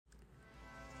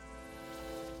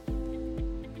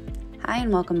Hi,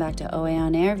 and welcome back to OA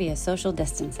On Air via social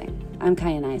distancing. I'm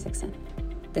Kyan Isaacson.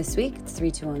 This week, it's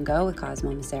 321 Go with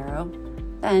Cosmo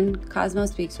Macero. Then, Cosmo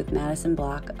speaks with Madison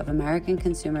Block of American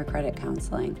Consumer Credit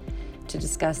Counseling to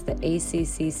discuss the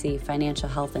ACCC Financial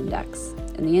Health Index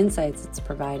and the insights it's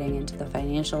providing into the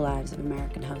financial lives of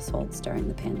American households during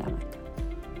the pandemic.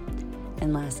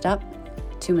 And last up,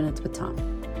 2 Minutes with Tom.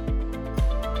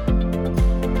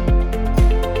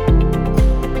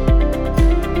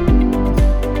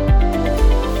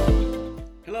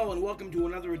 Hello and welcome to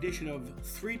another edition of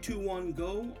 321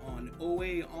 Go on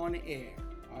OA On Air,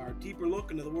 our deeper look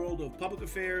into the world of public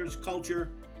affairs, culture,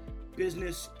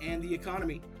 business, and the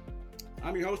economy.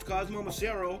 I'm your host, Cosmo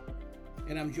Macero,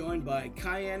 and I'm joined by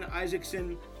Kyan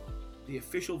Isaacson, the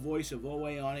official voice of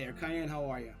OA On Air. Kyan, how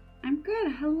are you? I'm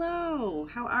good. Hello.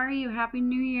 How are you? Happy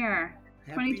New Year.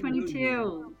 Happy 2022. New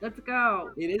Year. Let's go.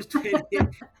 It is.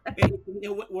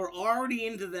 We're already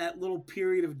into that little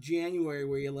period of January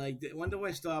where you're like, when do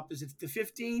I stop? Is it the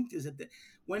 15th?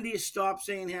 When do you stop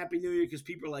saying Happy New Year? Because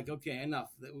people are like, okay,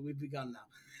 enough. We've begun now.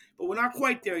 But we're not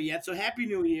quite there yet. So Happy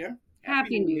New Year.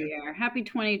 Happy New Year. Happy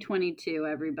 2022,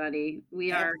 everybody.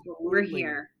 We're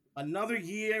here. Another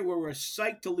year where we're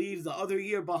psyched to leave the other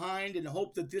year behind and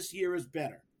hope that this year is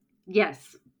better.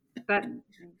 Yes. But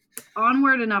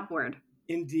onward and upward.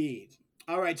 Indeed.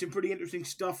 All right, some pretty interesting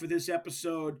stuff for this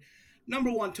episode.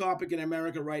 Number one topic in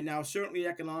America right now, certainly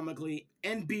economically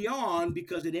and beyond,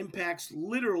 because it impacts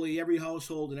literally every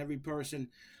household and every person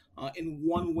in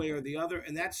one way or the other,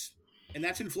 and that's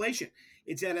inflation.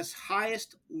 It's at its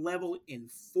highest level in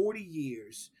 40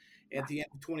 years. At the end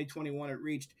of 2021, it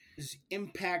reached, is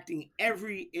impacting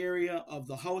every area of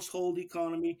the household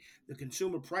economy. The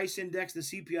consumer price index, the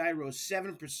CPI, rose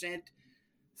 7%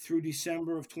 through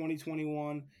December of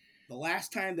 2021. The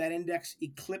last time that index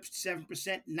eclipsed 7%,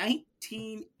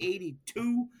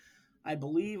 1982. I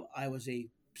believe I was a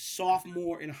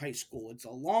sophomore in high school. It's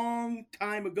a long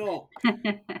time ago,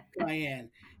 Diane.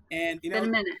 And you know, been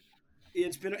a minute.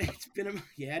 It's been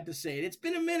you had to say it. It's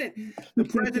been a minute. The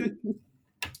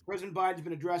President Biden's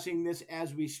been addressing this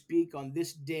as we speak on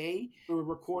this day. We're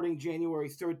recording January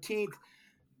 13th,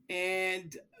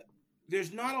 and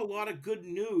there's not a lot of good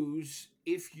news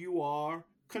if you are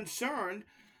concerned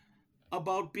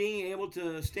about being able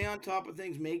to stay on top of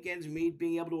things, make ends meet,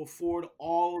 being able to afford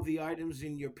all of the items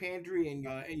in your pantry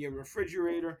and your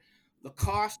refrigerator. The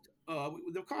cost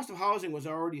of housing was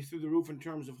already through the roof in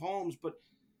terms of homes, but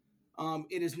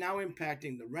it is now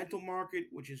impacting the rental market,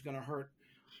 which is going to hurt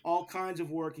all kinds of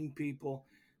working people.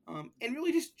 And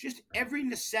really just every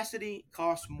necessity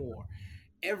costs more.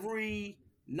 Every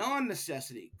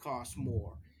non-necessity costs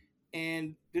more.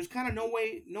 And there's kind of no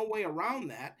way around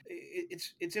that.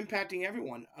 It's impacting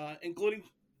everyone, including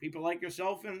people like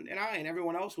yourself and I and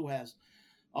everyone else who has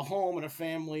a home and a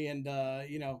family and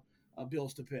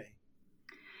bills to pay.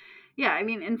 Yeah, I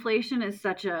mean, inflation is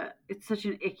such an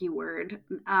icky word.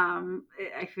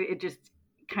 It just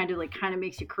kind of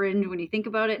makes you cringe when you think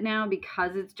about it now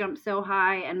because it's jumped so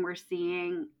high, and we're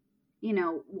seeing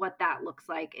what that looks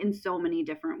like in so many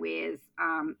different ways.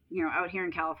 Out here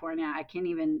in California, I can't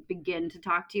even begin to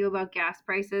talk to you about gas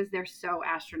prices. They're so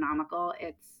astronomical.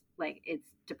 It's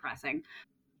depressing.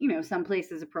 Some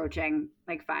places approaching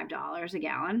like $5 a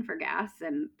gallon for gas,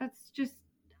 and that's just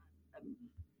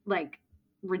like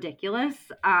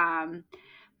ridiculous.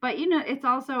 But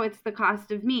it's the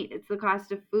cost of meat. It's the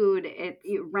cost of food.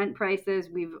 Rent prices.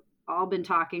 We've all been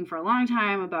talking for a long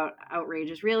time about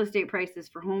outrageous real estate prices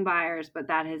for home buyers, but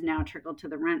that has now trickled to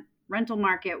the rental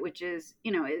market, which is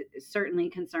certainly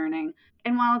concerning.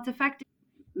 And while it's affecting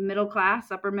middle class,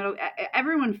 upper middle,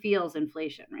 everyone feels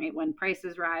inflation, right? When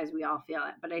prices rise, we all feel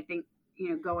it. But I think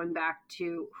going back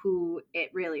to who it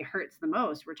really hurts the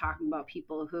most, we're talking about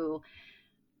people who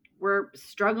were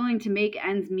struggling to make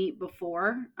ends meet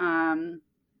before.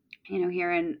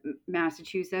 Here in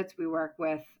Massachusetts, we work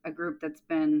with a group that's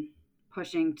been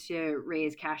pushing to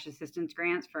raise cash assistance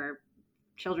grants for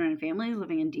children and families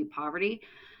living in deep poverty.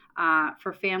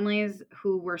 For families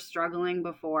who were struggling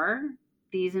before,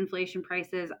 these inflation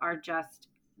prices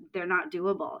they're not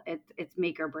doable. It's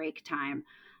make or break time.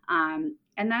 And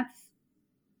that's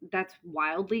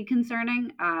wildly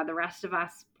concerning. The rest of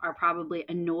us are probably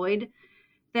annoyed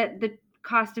that the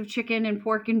cost of chicken and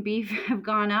pork and beef have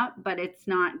gone up, but it's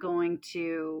not going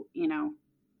to,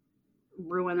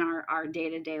 ruin our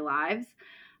day-to-day lives.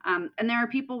 And there are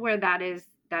people where that is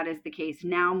the case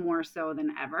now more so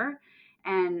than ever.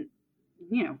 And,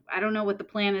 I don't know what the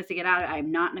plan is to get out of it.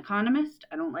 I'm not an economist.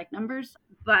 I don't like numbers,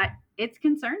 but it's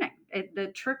concerning. The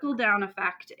trickle-down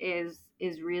effect is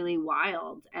really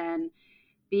wild. And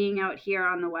being out here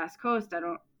on the West Coast,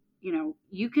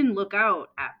 you can look out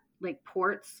at like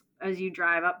ports as you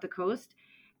drive up the coast,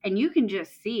 and you can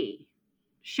just see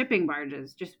shipping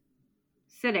barges just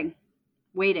sitting,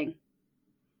 waiting,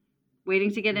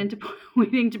 waiting to get into,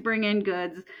 waiting to bring in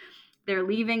goods. They're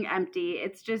leaving empty.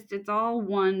 It's all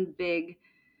one big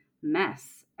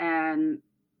mess. And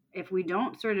if we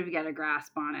don't sort of get a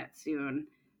grasp on it soon,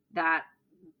 that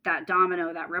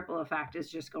domino, that ripple effect is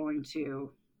just going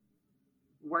to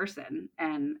worsen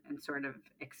and sort of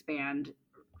expand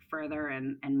further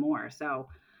and more. So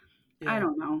I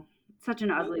don't know. It's such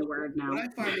an ugly word now. What I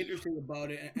find interesting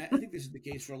about it, and I think this is the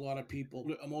case for a lot of people.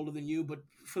 I'm older than you, but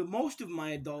for most of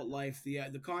my adult life,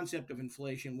 the concept of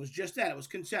inflation was just that. It was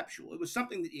conceptual. It was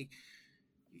something that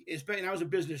and I was a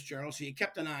business journal, so you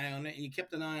kept an eye on it, and you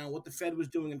kept an eye on what the Fed was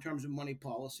doing in terms of money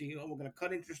policy. We're going to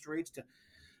cut interest rates to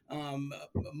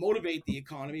motivate the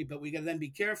economy, but we got to then be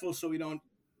careful so we don't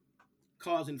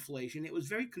cause inflation. It was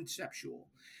very conceptual,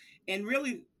 and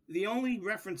really the only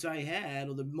reference I had,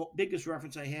 or the biggest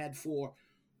reference I had for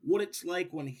what it's like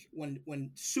when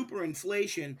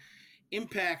superinflation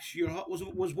impacts your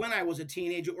was when I was a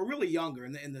teenager, or really younger,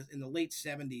 in the late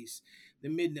 70s, the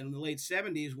mid and the late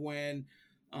 70s, when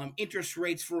interest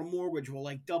rates for a mortgage were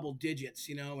like double digits,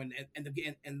 and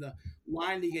the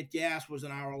line to get gas was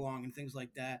an hour long and things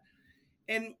like that.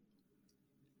 And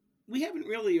we haven't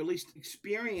really, or at least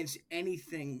experienced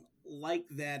anything like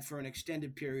that for an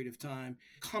extended period of time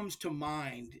comes to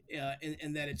mind,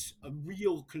 and that it's a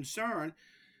real concern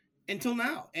until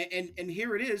now. And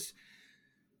here it is,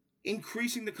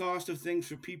 increasing the cost of things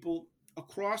for people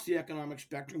across the economic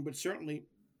spectrum, but certainly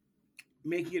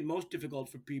making it most difficult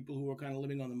for people who are kind of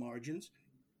living on the margins.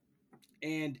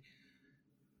 And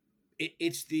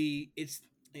it's the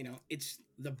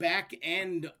back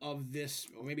end of this,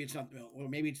 or maybe it's not, or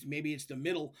maybe it's the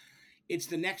middle. It's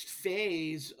the next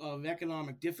phase of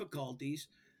economic difficulties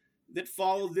that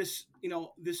follow this,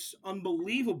 this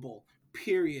unbelievable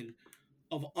period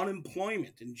of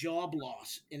unemployment and job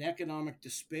loss and economic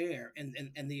despair, and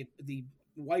the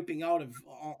wiping out of,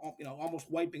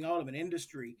 almost wiping out of an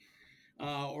industry,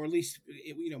 or at least,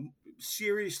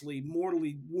 seriously,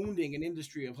 mortally wounding an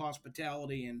industry of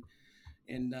hospitality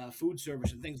and food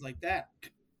service and things like that.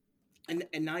 And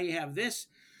now you have this.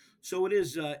 So it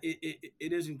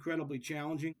is incredibly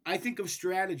challenging. I think of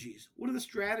strategies. What are the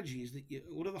strategies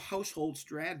what are the household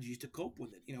strategies to cope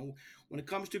with it? When it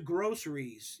comes to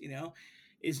groceries,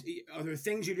 are there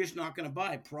things you're just not going to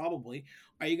buy? Probably.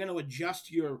 Are you going to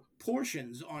adjust your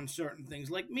portions on certain things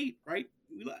like meat? Right.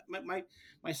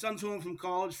 My son's home from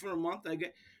college for a month.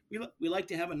 We like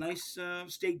to have a nice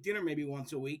steak dinner maybe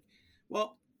once a week.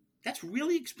 Well, that's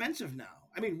really expensive now.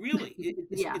 I mean, really,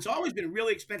 it's always been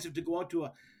really expensive to go out to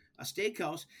a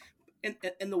steakhouse.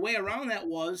 And the way around that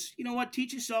was,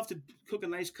 teach yourself to cook a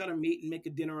nice cut of meat and make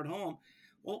a dinner at home.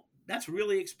 Well, that's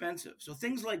really expensive. So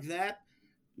things like that,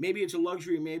 maybe it's a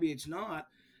luxury, maybe it's not.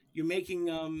 You're making,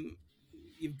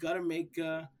 you've got to make,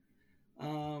 I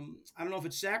don't know if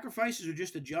it's sacrifices or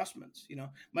just adjustments.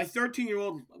 My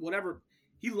 13-year-old, whatever,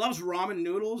 he loves ramen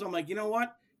noodles. I'm like, you know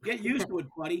what? Get used to it,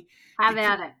 buddy. Have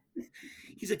at it.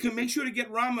 He's like, make sure to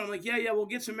get ramen. I'm like, yeah, we'll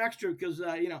get some extra because,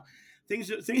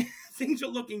 things are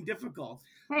looking difficult.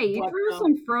 Hey, you throw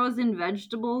some frozen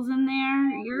vegetables in there,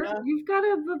 you've got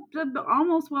a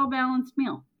almost well-balanced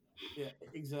meal. Yeah,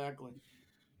 exactly.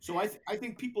 So I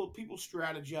think people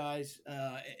strategize,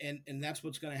 and that's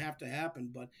what's going to have to happen.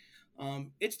 But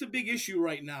it's the big issue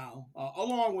right now,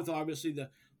 along with obviously the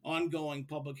ongoing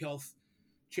public health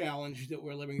challenge that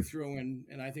we're living through,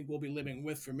 and I think we'll be living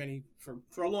with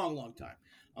for a long time.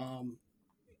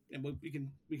 And we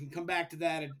can come back to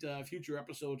that at future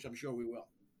episodes. I'm sure we will.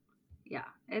 Yeah,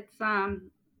 it's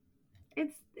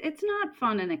not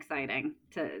fun and exciting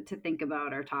to think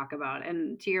about or talk about.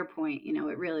 And to your point,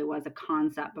 it really was a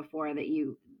concept before that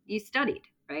you studied,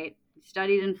 right? You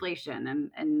studied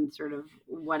inflation and sort of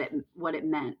what it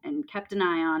meant and kept an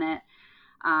eye on it.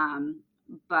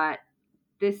 But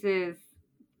this is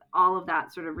all of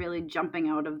that sort of really jumping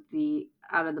out of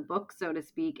the book, so to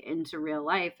speak, into real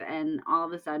life. And all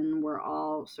of a sudden we're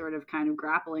all sort of kind of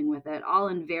grappling with it, all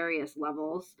in various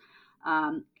levels.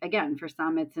 Again, for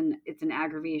some, it's an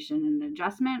aggravation and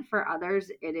adjustment. For others,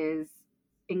 it is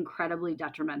incredibly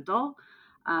detrimental.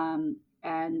 And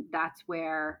that's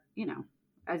where,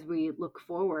 as we look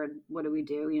forward, what do we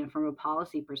do? From a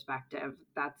policy perspective,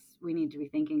 we need to be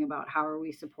thinking about how are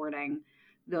we supporting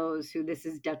those who this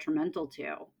is detrimental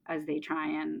to as they try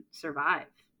and survive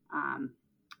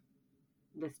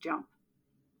this jump.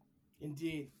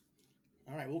 Indeed.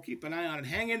 All right, we'll keep an eye on it.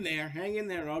 Hang in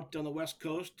there out on the West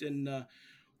Coast, and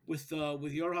with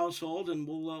your household, and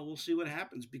we'll see what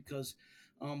happens, because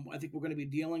I think we're going to be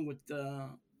dealing with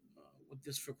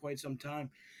this for quite some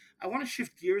time. I want to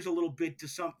shift gears a little bit to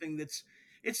something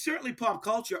it's certainly pop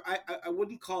culture. I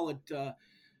wouldn't call it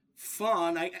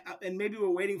fun. And maybe we're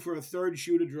waiting for a third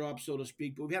shoe to drop, so to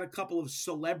speak. But we've had a couple of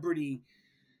celebrity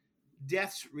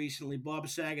deaths recently. Bob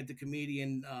Saget, the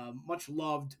comedian, much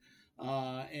loved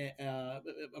uh, uh,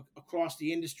 across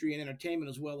the industry and entertainment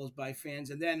as well as by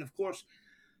fans. And then, of course,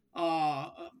 uh,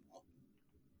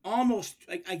 almost,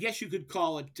 I guess you could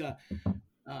call it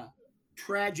uh,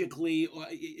 tragically, or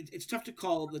it's tough to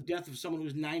call the death of someone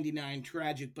who's 99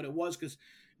 tragic, but it was because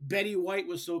Betty White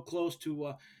was so close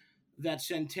to that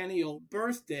centennial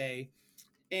birthday.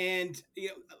 And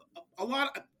a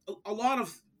lot, a lot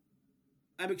of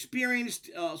I've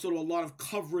experienced sort of a lot of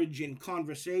coverage and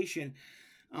conversation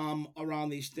around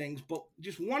these things. But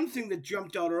just one thing that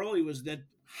jumped out early was that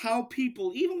how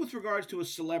people, even with regards to a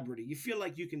celebrity, you feel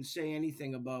like you can say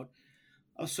anything about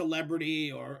a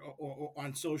celebrity or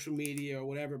on social media or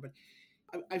whatever. But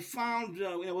I found,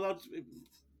 without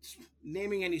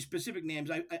naming any specific names,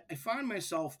 I find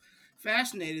myself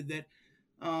fascinated that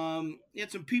you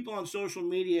had some people on social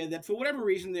media that, for whatever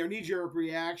reason, their knee jerk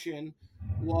reaction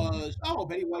was, "Oh,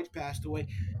 Betty White's passed away.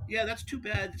 Yeah, that's too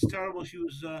bad. It's terrible. She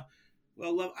was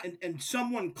well loved." And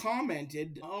someone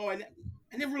commented, "Oh, I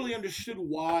never really understood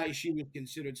why she was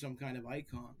considered some kind of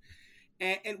icon."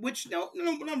 And which, now,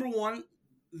 number one,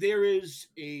 there is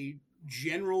a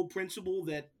general principle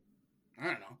that, I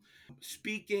don't know,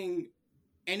 speaking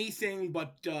anything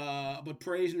but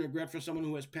praise and regret for someone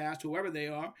who has passed, whoever they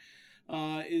are,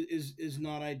 is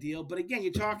not ideal. But again,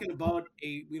 you're talking about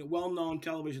a well-known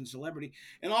television celebrity,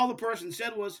 and all the person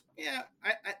said was, "Yeah,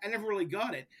 I never really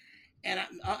got it." And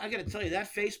I got to tell you,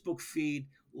 that Facebook feed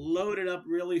loaded up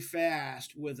really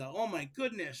fast with, "Oh my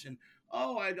goodness," and,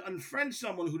 "Oh, I'd unfriend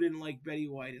someone who didn't like Betty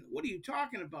White," and, "What are you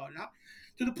talking about?" Now,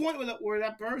 to the point where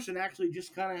that person actually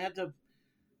just kind of had to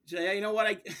say, "Hey, you know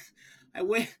what? I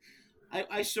wait."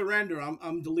 I surrender.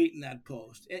 I'm deleting that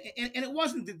post, and it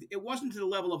wasn't to the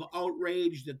level of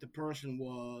outrage that the person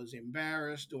was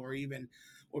embarrassed or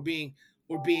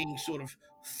being sort of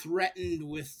threatened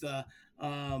with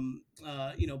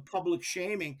public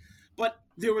shaming, but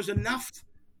there was enough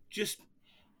just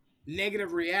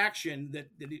negative reaction that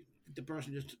the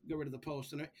person just got rid of the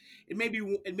post, and it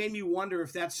made me wonder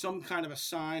if that's some kind of a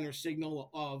sign or signal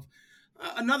of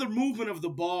another movement of the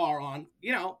bar on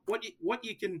what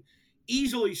you can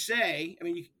easily say. I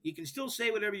mean, you can still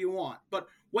say whatever you want, but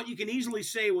what you can easily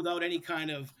say without any kind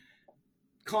of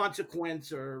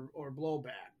consequence or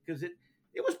blowback, because it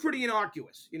was pretty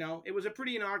innocuous. It was a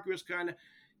pretty innocuous kind of,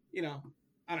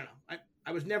 I don't know.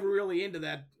 I was never really into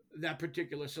that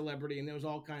particular celebrity, and there was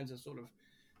all kinds of sort of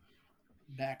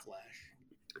backlash.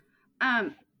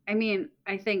 I mean,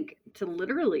 I think, to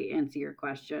literally answer your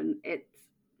question, it's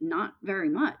not very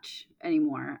much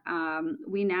anymore.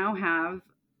 We now have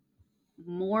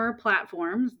more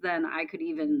platforms than I could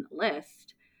even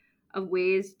list of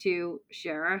ways to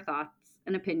share our thoughts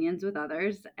and opinions with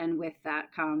others. And with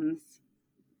that comes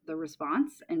the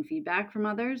response and feedback from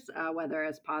others, whether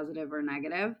it's positive or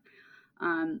negative.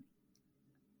 Um,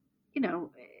 you know,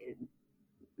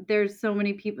 there's so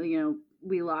many people,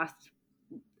 we lost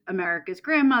America's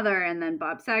grandmother, and then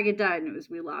Bob Saget died, and it was,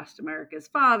 we lost America's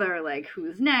father, like,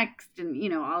 who's next,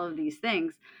 and all of these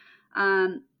things.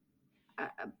 um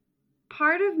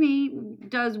Part of me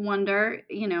does wonder,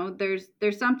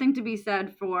 there's something to be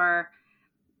said for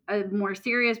a more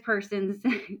serious person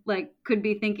like, could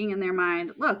be thinking in their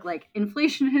mind, look, like,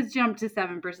 inflation has jumped to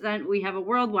 7%. We have a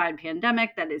worldwide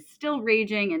pandemic that is still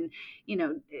raging, and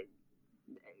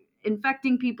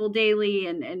infecting people daily,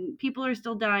 and people are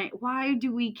still dying. Why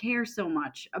do we care so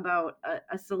much about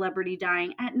a celebrity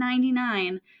dying at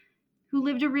 99 who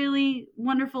lived a really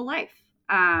wonderful life?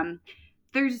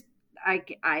 There's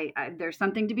there's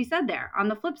something to be said there. On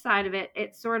the flip side of it,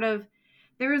 it's sort of,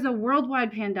 there is a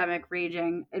worldwide pandemic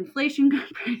raging, inflation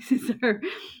prices are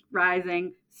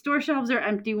rising, store shelves are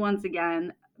empty once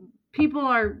again, people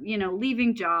are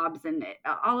leaving jobs, and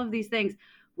all of these things.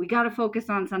 We got to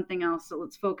focus on something else, so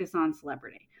let's focus on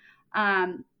celebrity.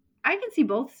 I can see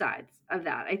both sides of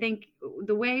that. I think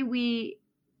the way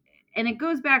and it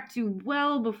goes back to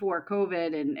well before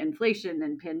COVID and inflation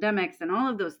and pandemics and all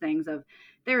of those things, of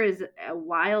there is a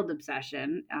wild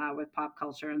obsession with pop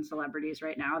culture and celebrities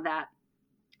right now that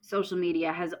social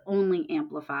media has only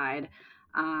amplified,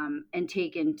 and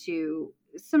taken to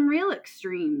some real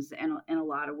extremes in a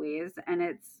lot of ways. And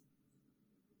it's,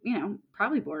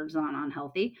 probably borders on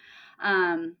unhealthy.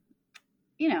 Um,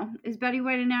 is Betty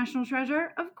White a national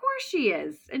treasure? Of course she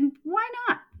is. And why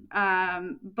not?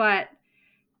 But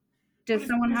does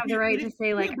someone have the right to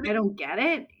say, like, I don't get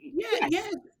it? Yeah,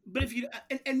 yes. But if you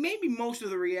and maybe most of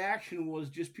the reaction was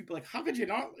just people like, how could you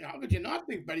not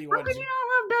think Betty White? How could you not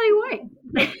love Betty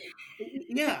White?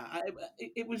 Yeah,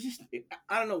 it was just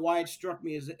I don't know why it struck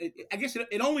me as I guess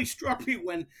it only struck me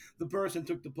when the person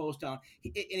took the post down,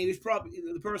 and he was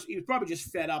probably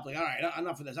just fed up, like, all right,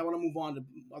 enough of this, I want to move on to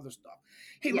other stuff.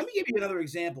 Hey, let me give you another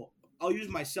example. I'll use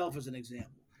myself as an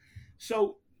example.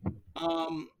 So,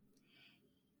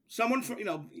 someone from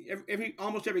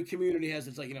almost every community has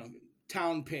this, like,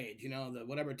 town page, the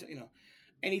whatever,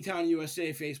 Anytown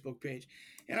USA Facebook page,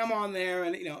 and I'm on there,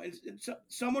 and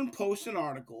someone posts an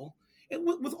article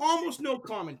with almost no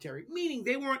commentary, meaning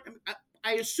they weren't.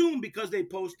 I assume because they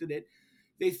posted it,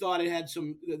 they thought it had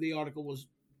the article was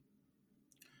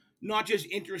not just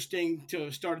interesting to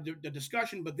start the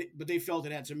discussion, but they felt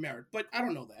it had some merit. But I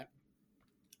don't know that,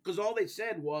 because all they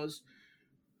said was,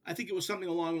 I think it was something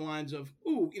along the lines of,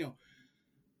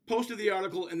 posted the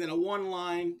article and then a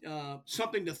one-line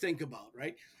something to think about,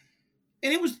 right?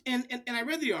 And it was, and I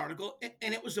read the article,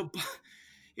 and it was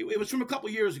it was from a couple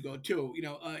years ago too.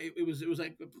 It was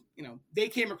like, they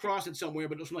came across it somewhere,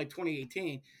 but it was from like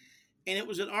 2018, and it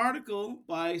was an article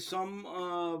by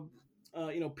some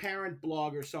parent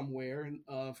blogger somewhere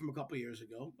from a couple years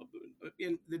ago,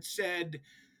 that said,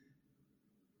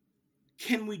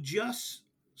 can we just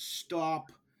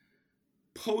stop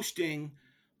posting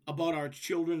about our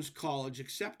children's college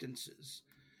acceptances?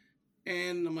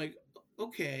 And I'm like,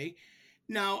 okay.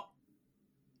 Now,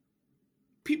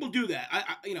 people do that.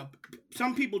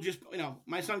 Some people just,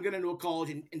 my son got into a college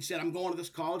and said, I'm going to this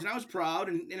college, and I was proud,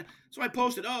 and so I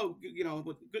posted,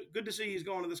 good to see he's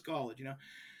going to this college,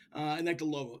 and like the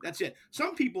logo. That's it.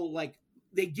 Some people, like,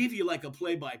 they give you like a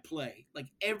play-by-play, like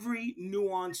every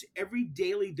nuance, every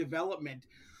daily development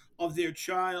of their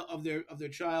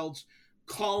child's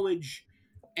college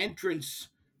entrance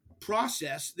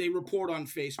process. They report on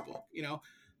Facebook.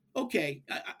 Okay,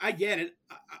 I get it.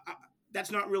 That's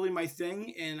not really my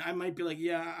thing, and I might be like,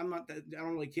 yeah, I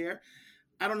don't really care.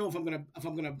 I don't know if I'm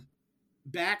gonna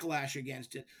backlash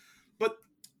against it, but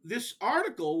this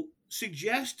article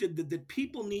suggested that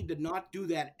people need to not do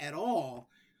that at all,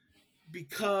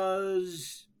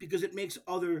 because it makes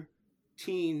other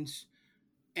teens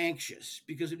anxious,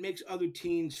 because it makes other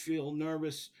teens feel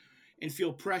nervous and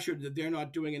feel pressured that they're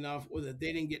not doing enough, or that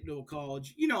they didn't get into a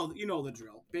college. You know the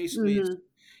drill. Basically, Mm-hmm.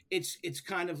 it's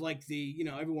kind of like the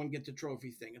everyone gets a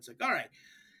trophy thing. It's like, all right,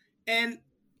 and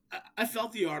I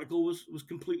felt the article was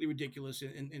completely ridiculous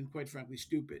and quite frankly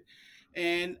stupid,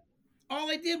 and all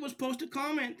I did was post a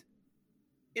comment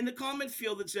in the comment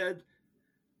field that said,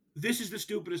 "This is the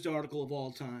stupidest article of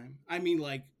all time." I mean,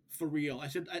 like, for real. I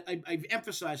said, I've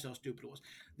emphasized how stupid it was.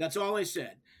 That's all I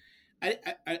said.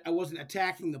 I wasn't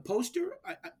attacking the poster.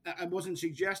 I wasn't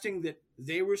suggesting that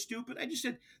they were stupid. I just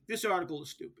said, this article is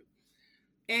stupid.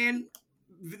 And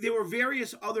there were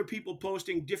various other people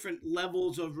posting different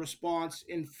levels of response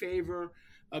in favor,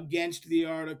 against the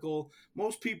article.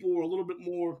 Most people were a little bit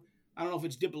more, I don't know if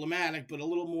it's diplomatic, but a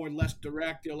little more less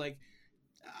direct. They're like,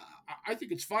 I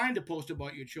think it's fine to post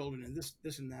about your children and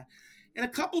this and that. And a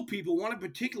couple people, one in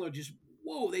particular, just,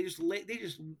 whoa, they just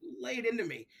laid into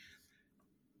me.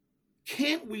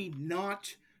 Can't we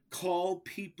not call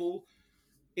people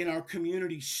in our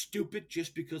community stupid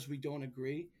just because we don't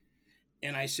agree?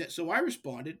 And I said, so I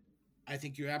responded, I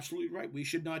think you're absolutely right. We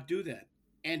should not do that.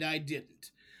 And I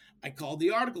didn't. I called the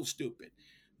article stupid.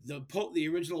 The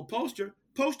original poster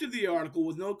posted the article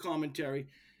with no commentary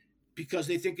because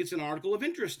they think it's an article of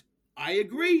interest. I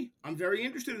agree. I'm very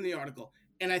interested in the article,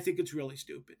 and I think it's really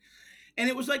stupid. And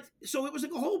it was like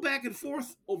a whole back and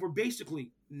forth over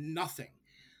basically nothing.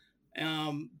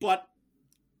 But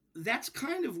that's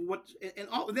kind of what,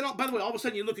 then, by the way, all of a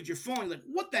sudden you look at your phone, you're like,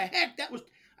 what the heck?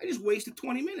 I just wasted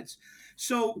 20 minutes.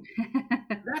 So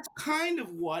that's kind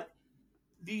of what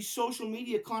these social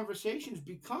media conversations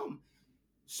become.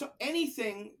 So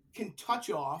anything can touch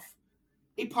off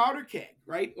a powder keg,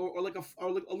 right? Or like a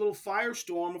little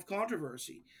firestorm of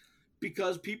controversy,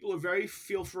 because people are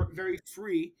feel very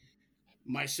free,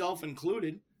 myself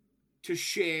included, to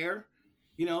share,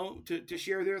 to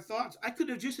share their thoughts. I could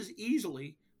have just as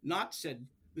easily not said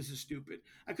this is stupid.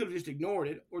 I could have just ignored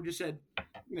it, or just said,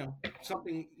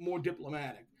 something more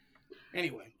diplomatic.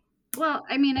 Anyway. Well,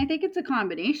 I mean, I think it's a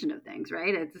combination of things,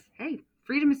 right? It's, hey,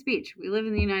 freedom of speech. We live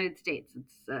in the United States.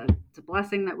 It's a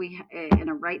blessing that we and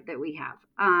a right that we have.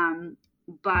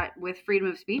 But with freedom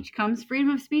of speech comes freedom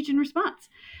of speech in response.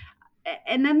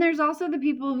 And then there's also the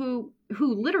people who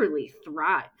literally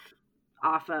thrive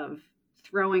off of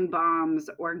throwing bombs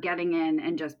or getting in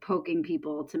and just poking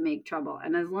people to make trouble.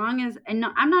 And as long as, and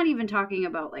no, I'm not even talking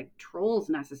about like trolls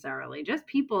necessarily, just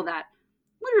people that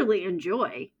literally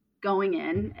enjoy going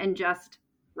in and just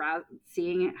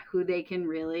seeing who they can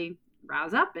really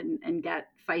rouse up and get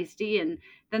feisty. And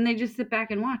then they just sit back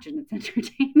and watch and it's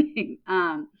entertaining.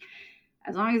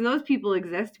 As long as those people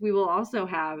exist, we will also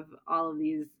have all of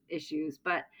these issues.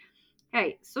 But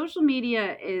hey, social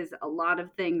media is a lot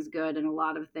of things good and a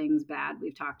lot of things bad.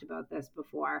 We've talked about this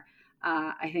before.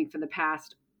 I think for the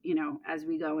past, as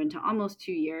we go into almost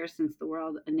 2 years since the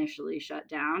world initially shut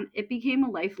down, it became a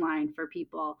lifeline for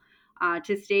people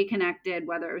to stay connected,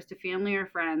 whether it was to family or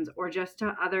friends or just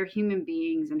to other human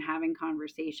beings and having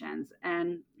conversations.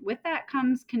 And with that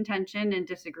comes contention and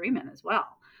disagreement as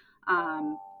well.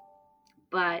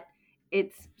 But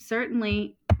it's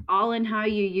certainly all in how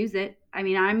you use it. I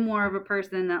mean, I'm more of a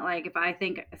person that, like, if I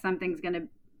think something's going to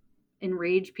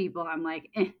enrage people, I'm like,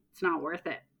 it's not worth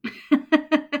it.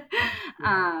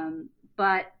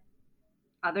 But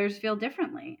others feel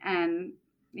differently. And,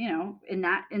 in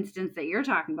that instance that you're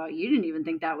talking about, you didn't even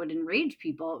think that would enrage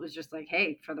people. It was just like,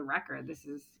 hey, for the record, this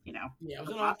is, Yeah, it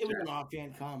was an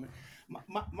offhand comment.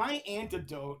 My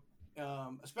antidote,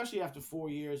 especially after 4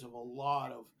 years of a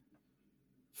lot of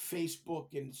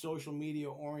Facebook and social media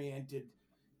oriented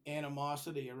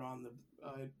animosity around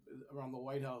the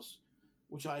White House,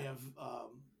 which I have uh,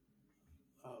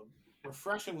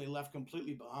 refreshingly left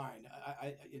completely behind.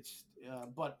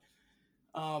 But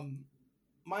um,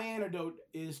 my antidote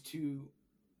is to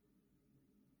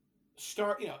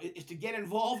start, is to get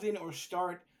involved in or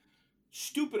start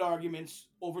stupid arguments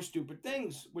over stupid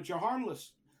things, which are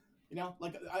harmless.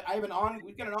 Like I have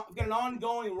we've got an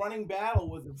ongoing running battle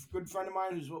with a good friend of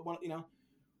mine who's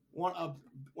one of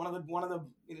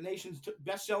the nation's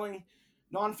best-selling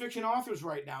nonfiction authors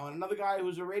right now, and another guy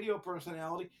who's a radio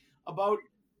personality about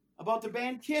the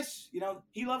band Kiss.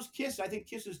 He loves Kiss. I think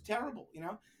Kiss is terrible.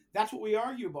 That's what we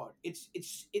argue about. It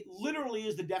literally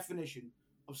is the definition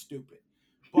of stupid,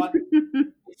 but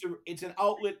it's an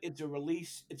outlet. It's a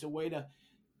release. It's a way to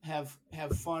have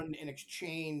fun and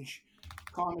exchange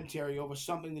commentary over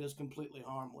something that is completely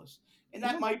harmless, and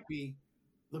that might be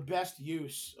the best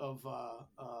use of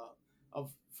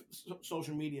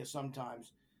social media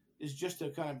sometimes, is just to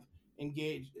kind of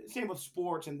engage. Same with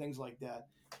sports and things like that.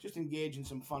 Just engage in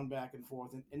some fun back and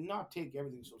forth, and not take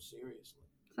everything so seriously.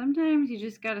 Sometimes you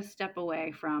just got to step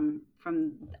away from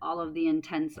all of the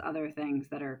intense other things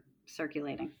that are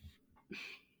circulating.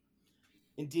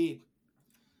 Indeed.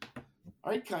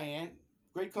 All right, Cayenne.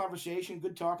 Great conversation.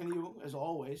 Good talking to you as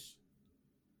always.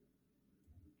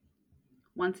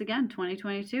 Once again,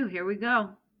 2022. Here we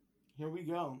go. Here we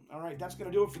go. All right, that's going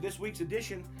to do it for this week's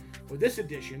edition, or this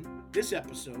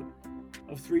episode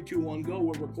of 321 Go.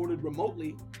 We're recorded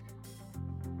remotely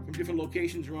from different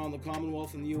locations around the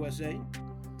Commonwealth and the USA.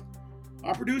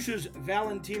 Our producer's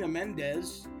Valentina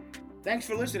Mendez. Thanks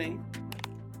for listening.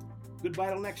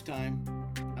 Goodbye till next time.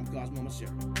 I'm Cosmo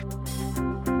Macero.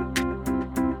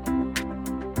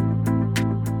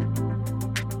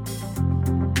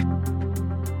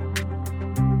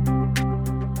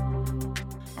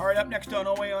 All right, up next on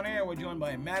OA On Air, we're joined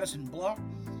by Madison Block,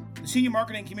 the Senior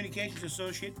Marketing Communications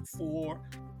Associate for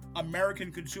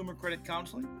American Consumer Credit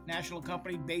Counseling, national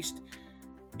company based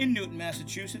in Newton,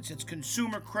 Massachusetts. It's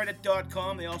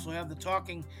consumercredit.com. They also have the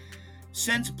Talking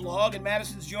Sense blog, and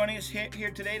Madison's joining us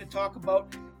here today to talk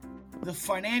about the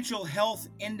Financial Health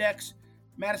Index.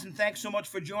 Madison, thanks so much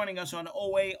for joining us on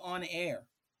OA On Air.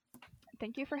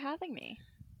 Thank you for having me.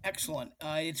 Excellent.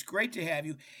 It's great to have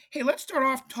you. Hey, let's start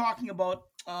off talking about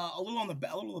a little of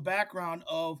the background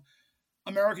of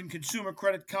American Consumer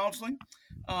Credit Counseling.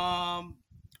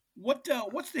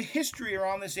 What's the history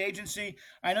around this agency?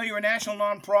 I know you're a national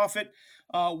nonprofit.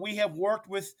 We have worked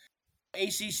with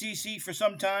ACCC for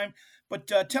some time, but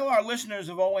tell our listeners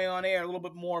of OA On Air a little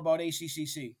bit more about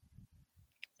ACCC.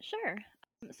 Sure.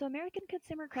 So American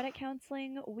Consumer Credit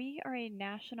Counseling, we are a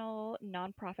national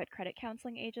nonprofit credit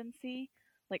counseling agency.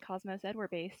 Like Cosmo said, we're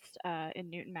based in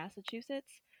Newton,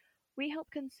 Massachusetts. We help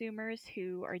consumers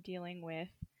who are dealing with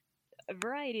a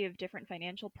variety of different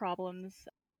financial problems,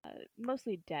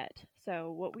 mostly debt.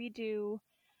 So what we do,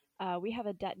 we have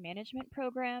a debt management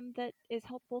program that is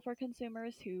helpful for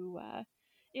consumers who,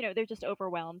 they're just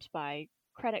overwhelmed by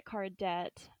credit card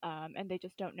debt, and they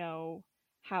just don't know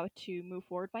how to move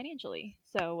forward financially.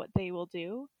 So what they will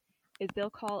do is they'll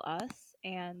call us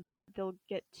and they'll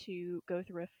get to go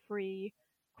through a free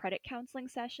credit counseling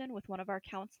session with one of our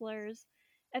counselors,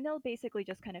 and they'll basically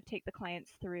just kind of take the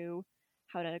clients through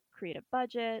how to create a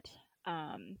budget,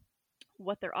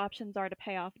 what their options are to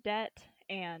pay off debt,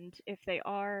 and if they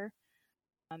are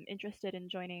interested in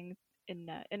joining in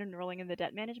enrolling in the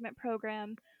debt management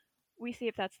program, we see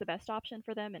if that's the best option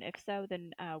for them, and if so,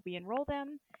 then we enroll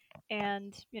them.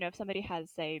 And if somebody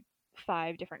has, say,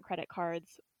 5 different credit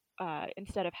cards,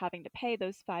 instead of having to pay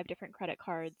those 5 different credit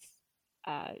cards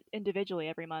individually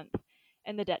every month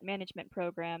in the debt management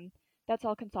program, that's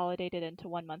all consolidated into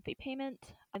one monthly payment,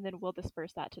 and then we'll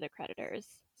disperse that to the creditors.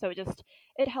 So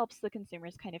it helps the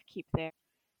consumers kind of keep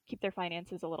their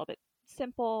finances a little bit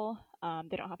simple.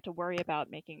 They don't have to worry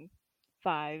about making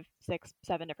 5, 6,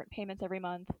 7 different payments every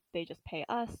month. They just pay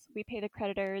us, we pay the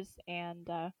creditors, and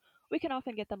we can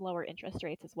often get them lower interest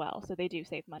rates as well. So they do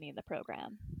save money in the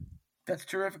program. That's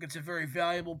terrific. It's a very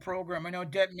valuable program. I know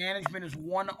debt management is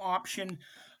one option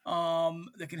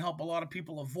that can help a lot of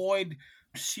people avoid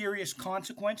serious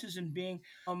consequences and being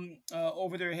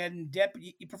over their head in debt. But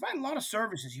you provide a lot of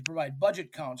services. You provide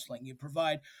budget counseling. You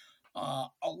provide a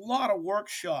lot of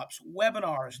workshops,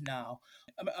 webinars now.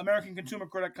 American Consumer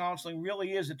Credit Counseling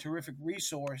really is a terrific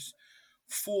resource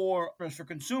for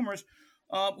consumers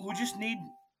who just need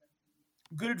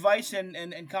good advice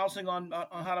and counseling on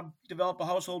how to develop a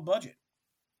household budget.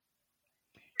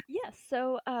 Yes,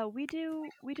 so we do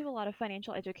a lot of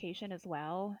financial education as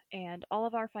well, and all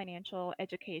of our financial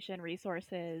education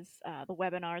resources, the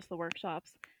webinars, the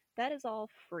workshops, that is all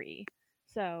free.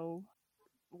 So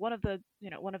one of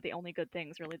the only good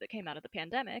things really that came out of the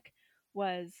pandemic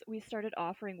was we started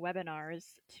offering webinars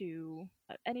to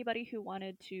anybody who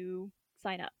wanted to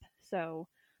sign up. So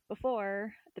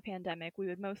before the pandemic, we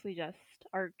would mostly just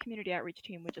our community outreach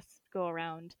team would just go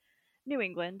around New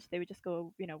England. They would just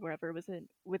go, wherever was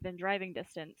within driving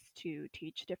distance to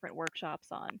teach different workshops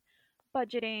on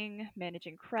budgeting,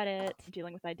 managing credit,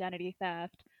 dealing with identity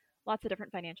theft, lots of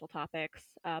different financial topics.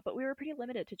 But we were pretty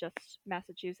limited to just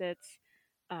Massachusetts,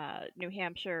 New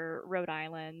Hampshire, Rhode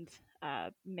Island,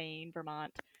 Maine,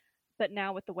 Vermont. But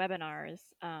now with the webinars,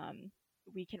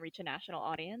 we can reach a national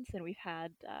audience, and we've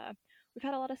had a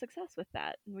lot of success with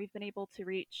that. And we've been able to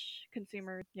reach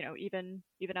consumers, even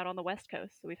out on the West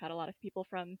Coast. So we've had a lot of people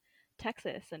from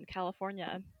Texas and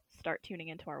California start tuning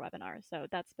into our webinars. So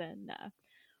that's been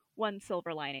one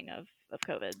silver lining of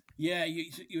COVID. Yeah,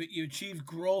 you achieve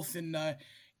growth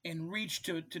and reach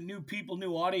to new people,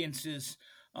 new audiences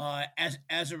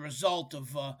as a result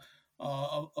of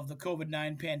the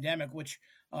COVID-19 pandemic, which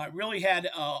really had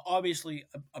obviously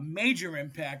a major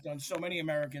impact on so many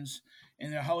Americans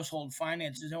and their household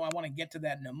finances. I want to get to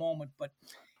that in a moment, but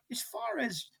as far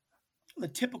as the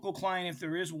typical client, if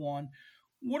there is one,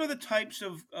 what are the types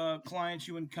of clients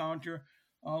you encounter?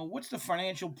 What's the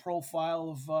financial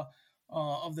profile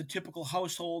of the typical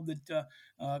household that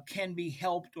can be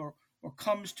helped or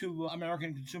comes to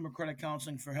American Consumer Credit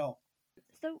Counseling for help?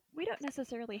 So we don't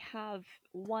necessarily have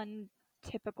one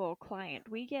typical client.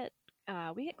 We get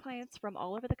clients from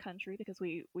all over the country because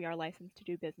we are licensed to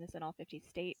do business in all 50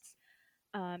 states.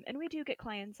 And we do get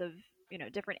clients of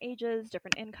different ages,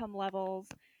 different income levels,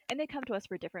 and they come to us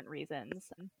for different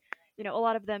reasons. A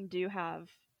lot of them do have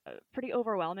pretty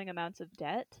overwhelming amounts of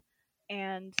debt,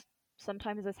 and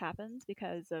sometimes this happens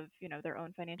because of their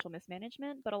own financial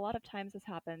mismanagement. But a lot of times this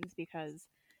happens because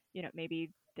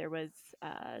maybe there was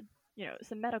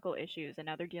some medical issues, and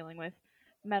now they're dealing with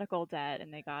medical debt,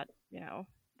 and they got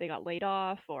laid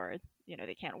off, or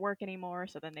they can't work anymore,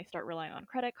 so then they start relying on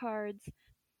credit cards.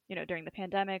 During the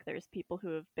pandemic, there's people who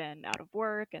have been out of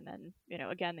work, and then,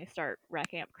 again, they start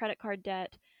racking up credit card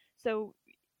debt. So,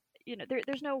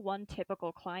 there's no one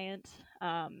typical client,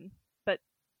 but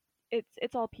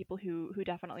it's all people who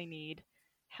definitely need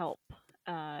help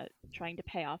trying to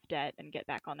pay off debt and get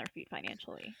back on their feet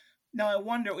financially. Now, I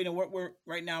wonder, we're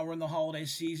right now we're in the holiday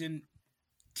season,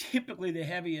 typically the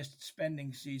heaviest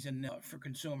spending season for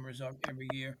consumers of every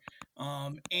year.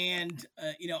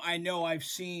 I know I've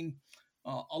seen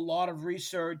a lot of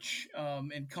research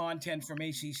and content from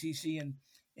ACCC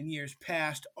in years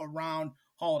past around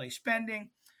holiday spending,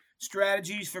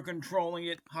 strategies for controlling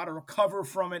it, how to recover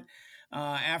from it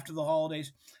after the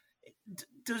holidays.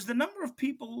 Does the number of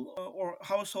people or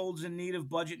households in need of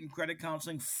budget and credit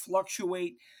counseling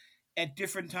fluctuate at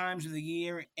different times of the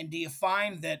year? And do you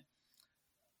find that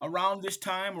around this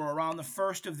time or around the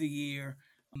first of the year,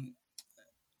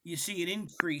 you see an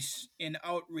increase in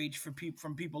outreach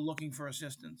from people looking for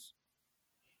assistance?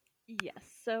 Yes.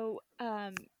 So,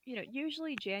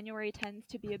 usually January tends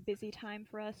to be a busy time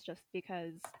for us just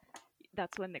because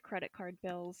that's when the credit card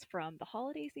bills from the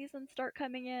holiday season start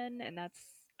coming in, and that's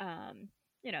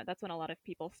when a lot of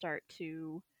people start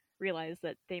to realize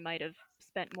that they might have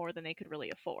spent more than they could really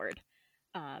afford.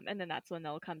 And then that's when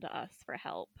they'll come to us for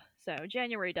help. So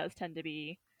January does tend to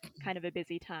be kind of a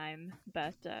busy time,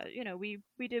 but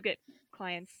we do get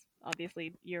clients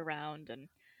obviously year round, and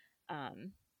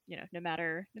no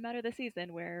matter the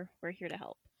season, we're here to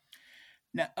help.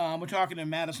 Now, we're talking to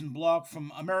Madison Block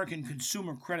from American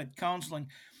Consumer Credit Counseling.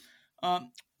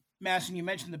 Um, Madison, you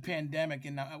mentioned the pandemic,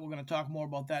 and we're going to talk more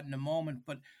about that in a moment.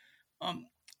 But um,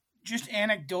 just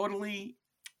anecdotally,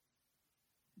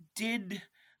 did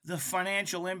the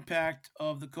financial impact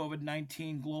of the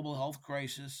COVID-19 global health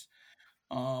crisis,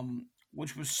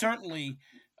 which was certainly,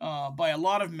 by a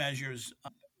lot of measures,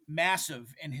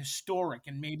 massive and historic,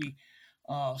 and maybe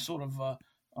sort of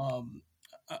um,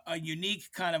 a unique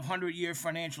kind of 100-year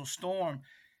financial storm,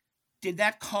 did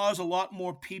that cause a lot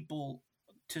more people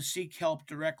to seek help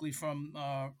directly from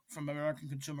American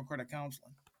Consumer Credit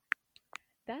Counseling?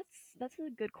 That's a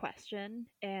good question.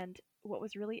 And what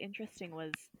was really interesting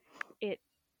was it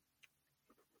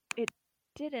it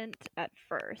didn't at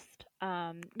first.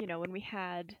 When we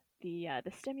had the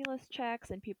stimulus checks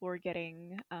and people were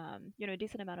getting a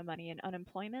decent amount of money in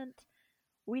unemployment,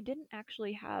 we didn't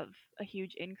actually have a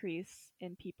huge increase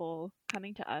in people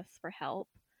coming to us for help.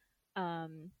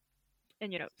 Um,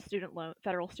 and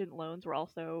federal student loans were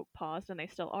also paused, and they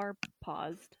still are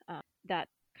paused. That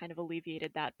kind of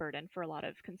alleviated that burden for a lot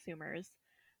of consumers.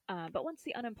 But once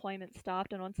the unemployment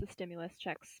stopped and once the stimulus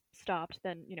checks stopped,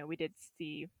 then we did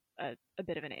see a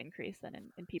bit of an increase then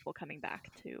in people coming back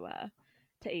to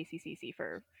ACCC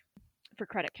for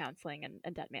credit counseling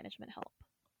and debt management help.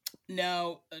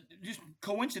 Now, just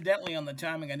coincidentally on the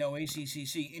timing, I know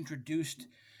ACCC introduced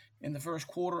in the first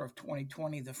quarter of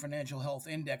 2020 the Financial Health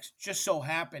Index. Just so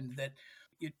happened that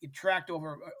it tracked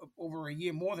over a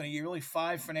year, more than a year, really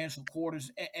 5 financial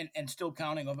quarters, and still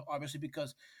counting, obviously,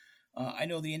 because I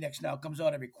know the index now comes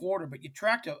out every quarter, but you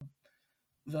tracked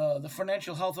the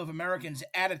financial health of Americans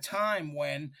at a time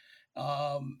when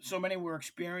so many were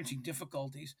experiencing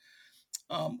difficulties.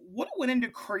 What went into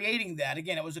creating that?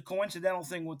 Again, it was a coincidental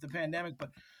thing with the pandemic, but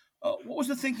what was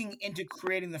the thinking into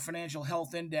creating the Financial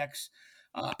Health Index?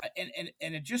 And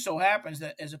it just so happens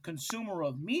that as a consumer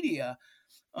of media,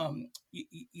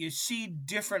 you see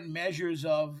different measures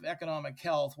of economic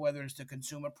health, whether it's the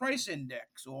Consumer Price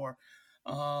Index or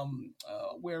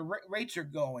where rates are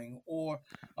going, or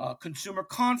consumer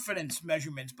confidence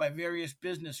measurements by various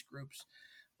business groups.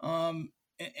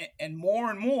 And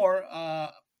more,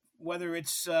 whether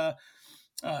it's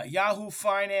Yahoo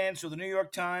Finance or the New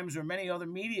York Times or many other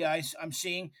media, I'm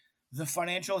seeing the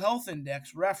Financial Health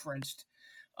Index referenced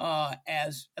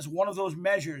as one of those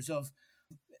measures of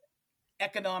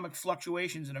economic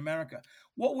fluctuations in America.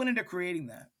 What went into creating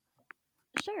that?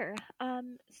 Sure.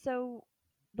 So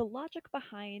the logic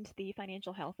behind the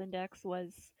Financial Health Index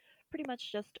was pretty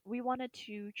much just we wanted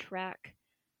to track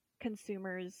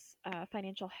consumers'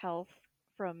 financial health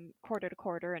from quarter to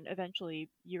quarter and eventually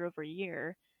year over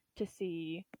year to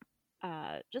see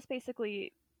just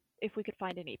basically if we could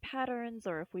find any patterns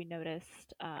or if we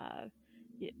noticed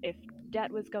if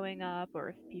debt was going up or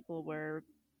if people were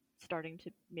starting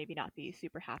to maybe not be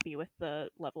super happy with the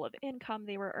level of income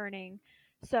they were earning.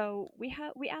 So we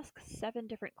ask 7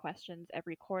 different questions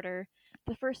every quarter.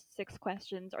 The first 6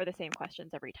 questions are the same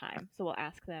questions every time. So we'll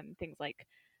ask them things like,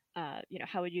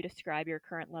 how would you describe your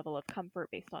current level of comfort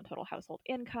based on total household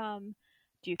income?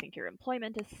 Do you think your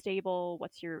employment is stable?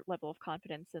 What's your level of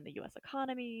confidence in the U.S.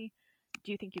 economy?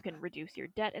 Do you think you can reduce your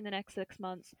debt in the next 6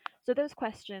 months? So those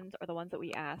questions are the ones that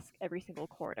we ask every single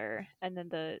quarter. And then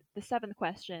the 7th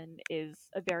question is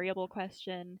a variable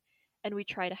question, and we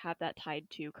try to have that tied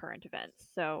to current events.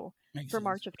 So Makes for sense.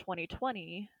 March of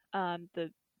 2020,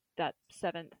 that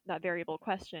variable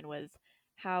question was,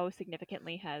 how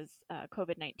significantly has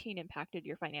COVID-19 impacted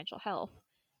your financial health?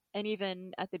 And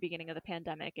even at the beginning of the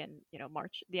pandemic in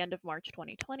the end of March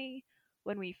 2020,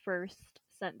 when we first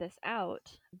sent this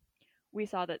out, we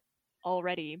saw that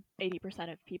already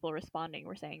 80% of people responding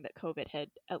were saying that COVID had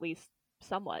at least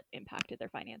somewhat impacted their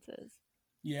finances.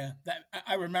 Yeah, that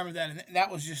I remember that, and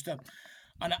that was just an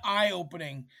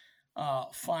eye-opening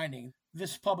finding.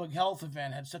 This public health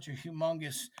event had such a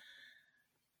humongous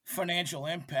financial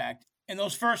impact. And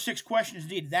those first 6 questions,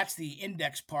 indeed, that's the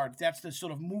index part. That's the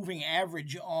sort of moving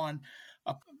average on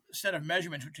a set of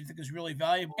measurements, which I think is really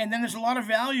valuable. And then there's a lot of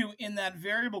value in that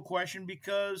variable question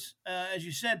because, as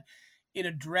you said, it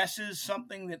addresses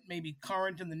something that may be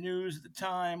current in the news at the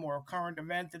time or a current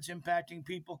event that's impacting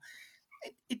people.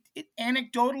 It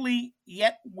anecdotally,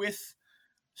 yet with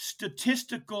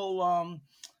statistical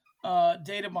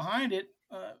data behind it,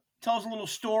 tells a little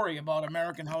story about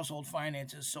American household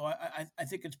finances. So I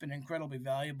think it's been incredibly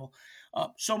valuable.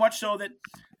 So much so that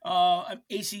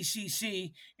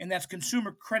ACCC, and that's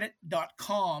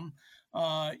consumercredit.com,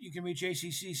 you can reach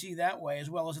ACCC that way,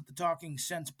 as well as at the Talking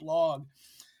Sense blog.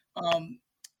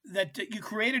 that you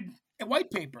created a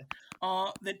white paper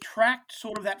that tracked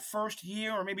sort of that first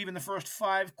year or maybe even the first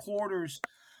 5 quarters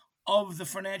of the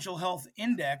financial health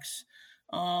index,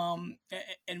 and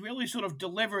really sort of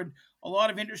delivered a lot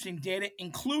of interesting data,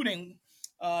 including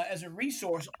as a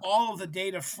resource, all of the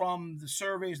data from the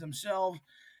surveys themselves,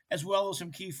 as well as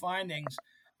some key findings.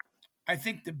 I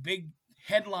think the big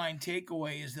headline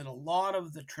takeaway is that a lot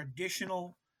of the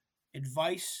traditional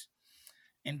advice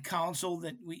and counsel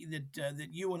that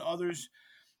you and others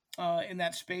in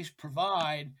that space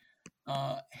provide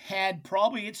had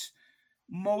probably its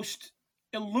most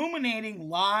illuminating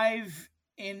live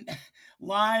in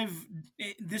live.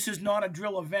 This is not a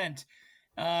drill event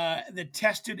that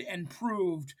tested and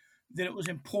proved that it was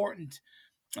important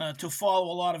to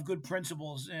follow a lot of good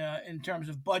principles in terms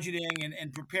of budgeting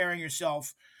and preparing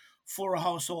yourself for a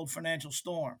household financial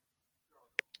storm.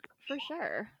 For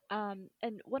sure.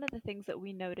 And one of the things that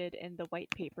we noted in the white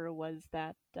paper was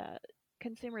that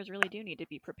consumers really do need to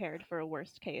be prepared for a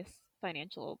worst case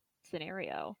financial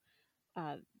scenario.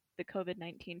 Uh, the COVID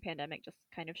 19 pandemic just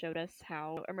kind of showed us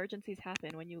how emergencies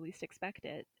happen when you least expect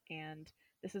it. And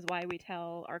this is why we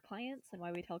tell our clients and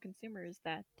why we tell consumers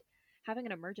that having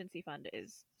an emergency fund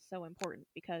is so important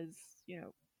because,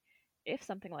 if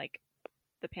something like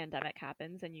the pandemic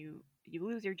happens and you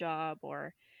lose your job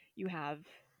or you have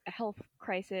a health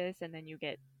crisis and then you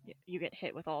get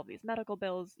hit with all of these medical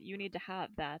bills, you need to have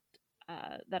that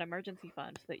emergency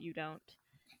fund so that you don't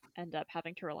end up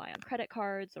having to rely on credit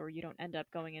cards or you don't end up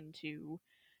going into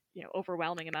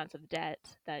overwhelming amounts of debt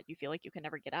that you feel like you can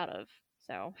never get out of.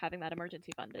 So having that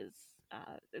emergency fund is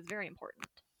very important.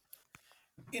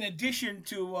 In addition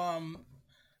to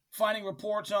finding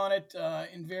reports on it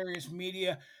in various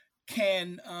media,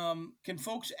 can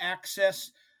folks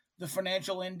access the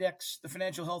the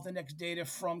financial health index data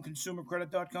from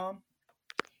consumercredit.com?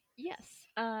 Yes.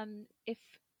 If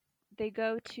they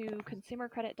go to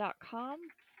consumercredit.com,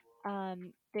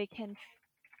 they can.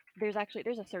 There's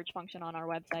a search function on our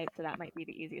website, so that might be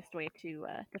the easiest way to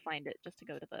find it. Just to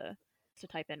go to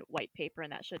type in white paper,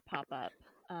 and that should pop up.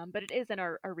 But it is in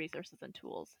our resources and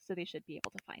tools, so they should be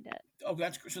able to find it. Oh,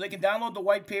 that's so they can download the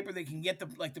white paper. They can get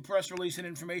the press release and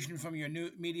information from your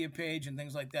new media page and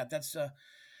things like that.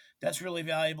 That's really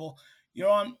valuable. You're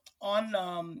on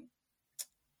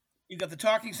you got the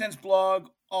Talking Sense blog.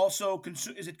 Also,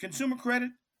 is it Consumer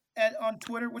Credit on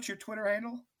Twitter? What's your Twitter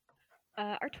handle?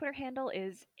 Our Twitter handle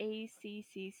is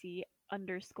ACCC_TalkSense.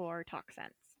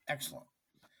 Excellent.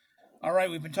 All right,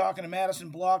 we've been talking to Madison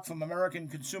Block from American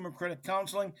Consumer Credit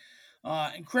Counseling.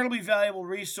 Incredibly valuable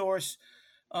resource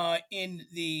in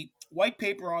the white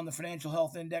paper on the Financial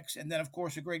Health Index, and then, of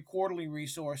course, a great quarterly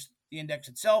resource, the index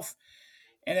itself.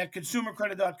 And at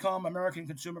consumercredit.com, American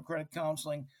Consumer Credit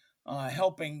Counseling,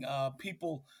 helping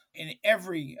people in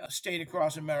every state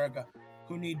across America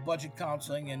who need budget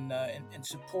counseling and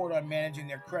support on managing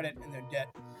their credit and their debt.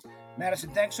 Madison,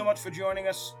 thanks so much for joining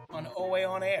us on OA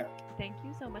On Air. Thank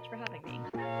you so much for having me.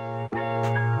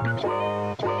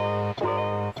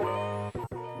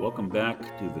 Welcome back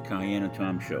to the Cayenne and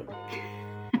Tom Show.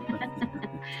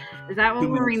 Is that what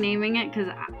we're renaming it? Because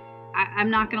I'm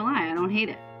not going to lie, I don't hate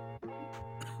it.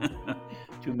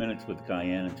 2 minutes with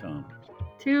Cayenne and Tom.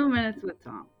 2 minutes with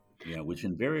Tom. Yeah, which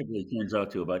invariably turns out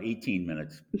to about 18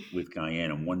 minutes with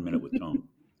Cayenne and 1 minute with Tom.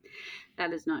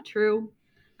 That is not true.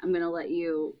 I'm going to let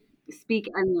you speak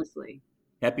endlessly.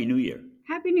 Happy New Year.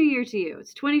 Happy New Year to you.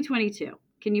 It's 2022.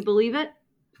 Can you believe it?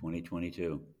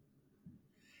 2022.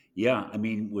 Yeah, I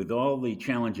mean, with all the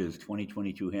challenges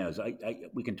 2022 has,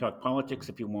 we can talk politics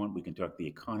if you want. We can talk the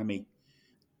economy.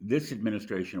 This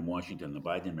administration in Washington, the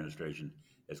Biden administration,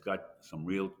 has got some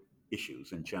real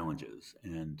issues and challenges.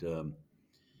 And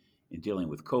in dealing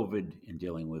with COVID, in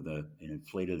dealing with an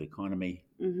inflated economy,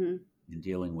 Mm-hmm. in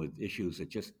dealing with issues that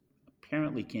just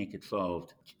apparently can't get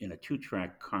solved in a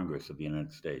two-track Congress of the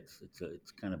United States.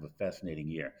 It's kind of a fascinating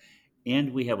year.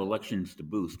 And we have elections to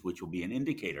boost, which will be an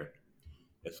indicator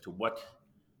as to what,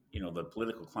 the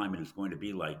political climate is going to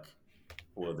be like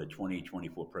for the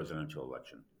 2024 presidential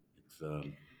election. It's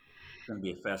going to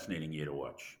be a fascinating year to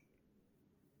watch.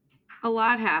 A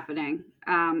lot happening.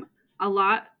 A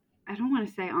lot, I don't want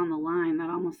to say on the line. That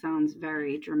almost sounds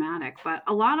very dramatic, but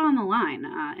a lot on the line.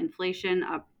 Inflation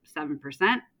up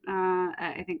 7%,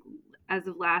 I think, as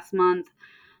of last month.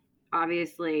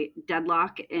 Obviously,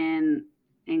 deadlock in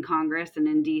Congress and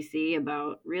in D.C.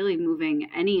 about really moving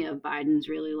any of Biden's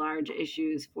really large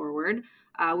issues forward,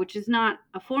 which is not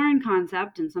a foreign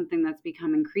concept and something that's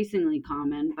become increasingly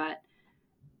common, but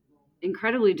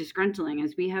incredibly disgruntling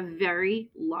as we have very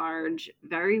large,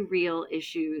 very real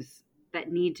issues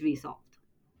that need to be solved.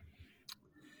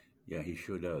 Yeah, he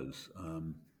sure does.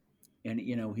 And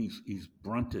he's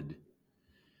brunted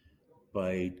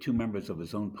by two members of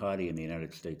his own party in the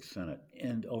United States Senate.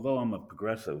 And although I'm a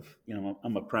progressive,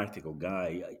 I'm a practical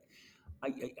guy.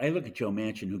 I look at Joe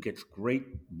Manchin, who gets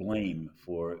great blame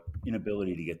for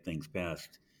inability to get things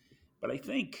passed. But I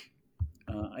think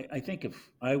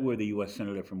if I were the U.S.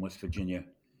 Senator from West Virginia,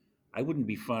 I wouldn't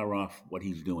be far off what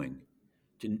he's doing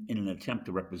in an attempt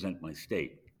to represent my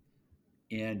state.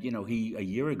 And he a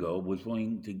year ago was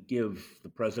willing to give the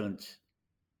president,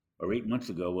 or 8 months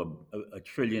ago, $1.2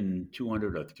 trillion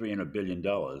or $300 billion,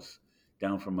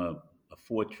 down from a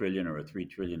 $4 trillion or a $3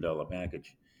 trillion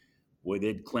package. Boy,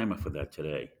 they'd clamor for that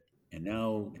today. And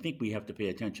now I think we have to pay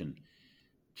attention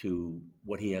to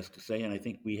what he has to say, and I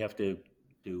think we have to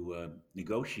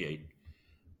negotiate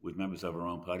with members of our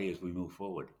own party as we move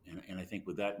forward. And I think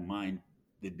with that in mind,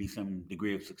 there'd be some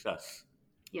degree of success.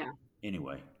 Yeah.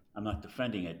 Anyway, I'm not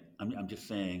defending it. I'm just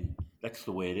saying that's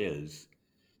the way it is.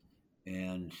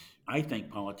 And I think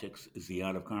politics is the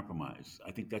art of compromise.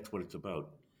 I think that's what it's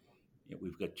about.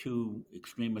 We've got two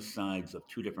extremist sides of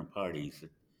two different parties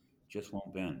that just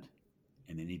won't bend,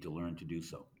 and they need to learn to do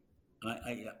so.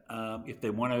 If they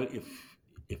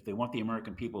want the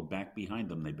American people back behind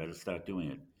them, they better start doing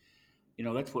it.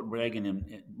 That's what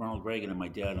Ronald Reagan and my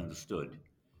dad understood.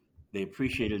 They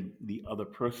appreciated the other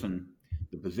person,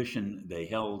 the position they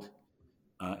held,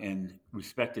 and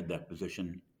respected that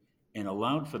position, and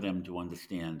allowed for them to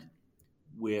understand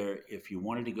where if you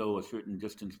wanted to go a certain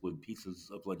distance with pieces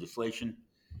of legislation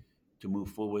to move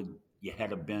forward, you had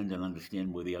to bend and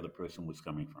understand where the other person was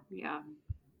coming from. Yeah.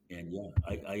 And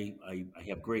I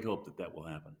have great hope that will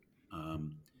happen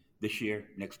this year,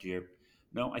 next year.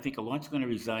 No, I think a lot's going to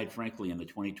reside, frankly, in the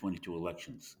 2022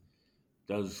 elections.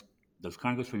 Does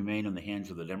Congress remain in the hands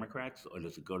of the Democrats, or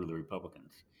does it go to the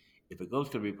Republicans? If it goes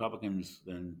to the Republicans,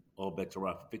 then all bets are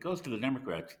off. If it goes to the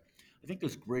Democrats, I think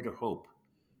there's greater hope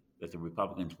that the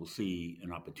Republicans will see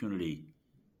an opportunity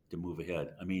to move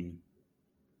ahead. I mean,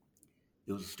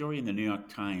 there was a story in the New York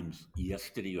Times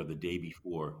yesterday or the day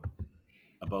before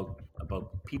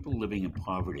about people living in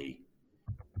poverty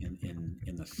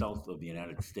in the south of the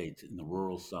United States, in the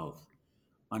rural south,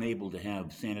 unable to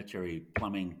have sanitary,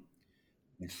 plumbing,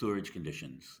 and sewerage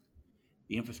conditions.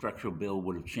 The infrastructure bill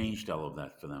would have changed all of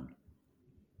that for them.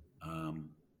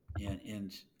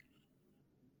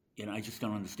 And I just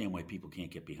don't understand why people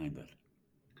can't get behind that,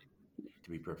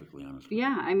 to be perfectly honest.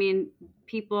 Yeah, I mean,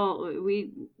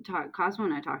 Cosmo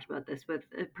and I talked about this,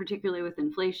 particularly with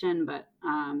inflation, but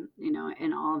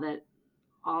and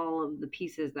all of the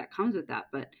pieces that comes with that.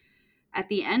 But at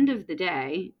the end of the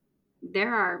day,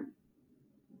 there are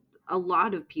a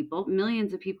lot of people,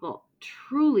 millions of people,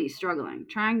 truly struggling,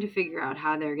 trying to figure out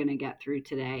how they're going to get through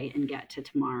today and get to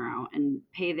tomorrow and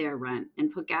pay their rent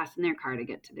and put gas in their car to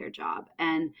get to their job.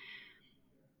 And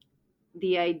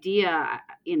the idea,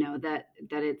 that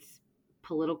it's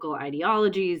political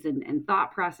ideologies and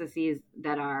thought processes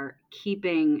that are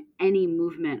keeping any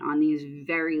movement on these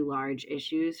very large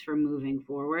issues from moving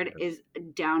forward is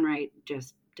downright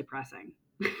just depressing.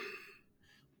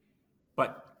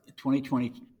 But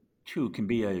 2022 can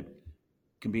be a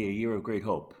year of great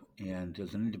hope. And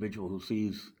as an individual who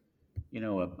sees,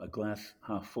 a glass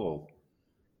half full,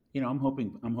 I'm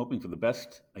hoping for the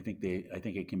best. I think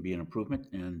it can be an improvement,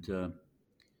 and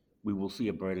we will see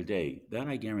a brighter day. That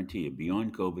I guarantee you.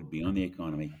 Beyond COVID, beyond the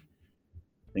economy,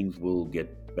 things will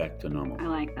get back to normal. I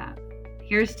like that.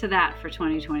 Here's to that for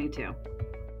 2022.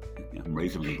 I'm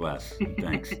raising the glass.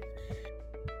 Thanks.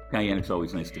 Cayenne, it's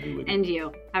always nice to be with you. And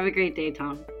you. Have a great day,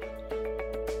 Tom.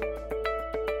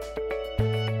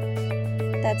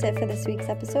 That's it for this week's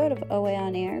episode of OA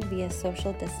On Air via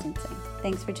social distancing.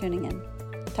 Thanks for tuning in.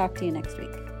 Talk to you next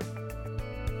week.